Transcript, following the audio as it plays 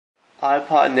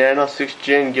iPod Nano 6th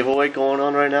Gen giveaway going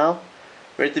on right now.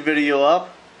 Rate the video up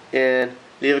and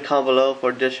leave a comment below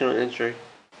for additional entry.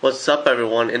 What's up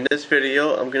everyone? In this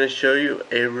video I'm going to show you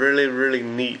a really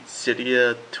neat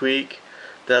Cydia tweak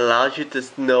that allows you to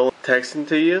know texting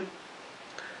to you.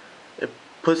 It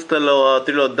puts the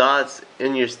three little dots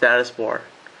in your status bar.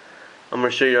 I'm going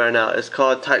to show you right now. It's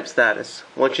called TypeStatus.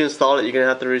 Once you install it, you're going to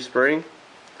have to respring.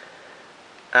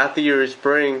 After you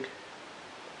respring,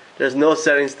 there's no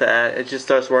settings to add. It just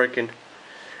starts working.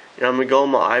 And I'm going to go on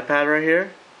my iPad right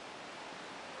here.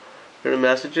 Go to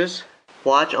messages.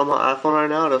 Watch on my iPhone right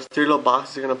now. Those three little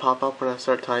boxes are going to pop up when I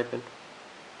start typing.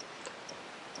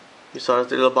 You saw those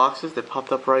three little boxes? They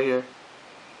popped up right here.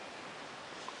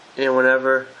 And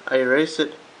whenever I erase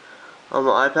it on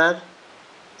my iPad,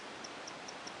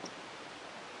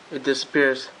 it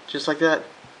disappears just like that.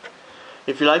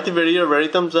 If you liked the video, rate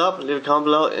a thumbs up, leave a comment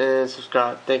below, and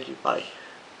subscribe. Thank you. Bye.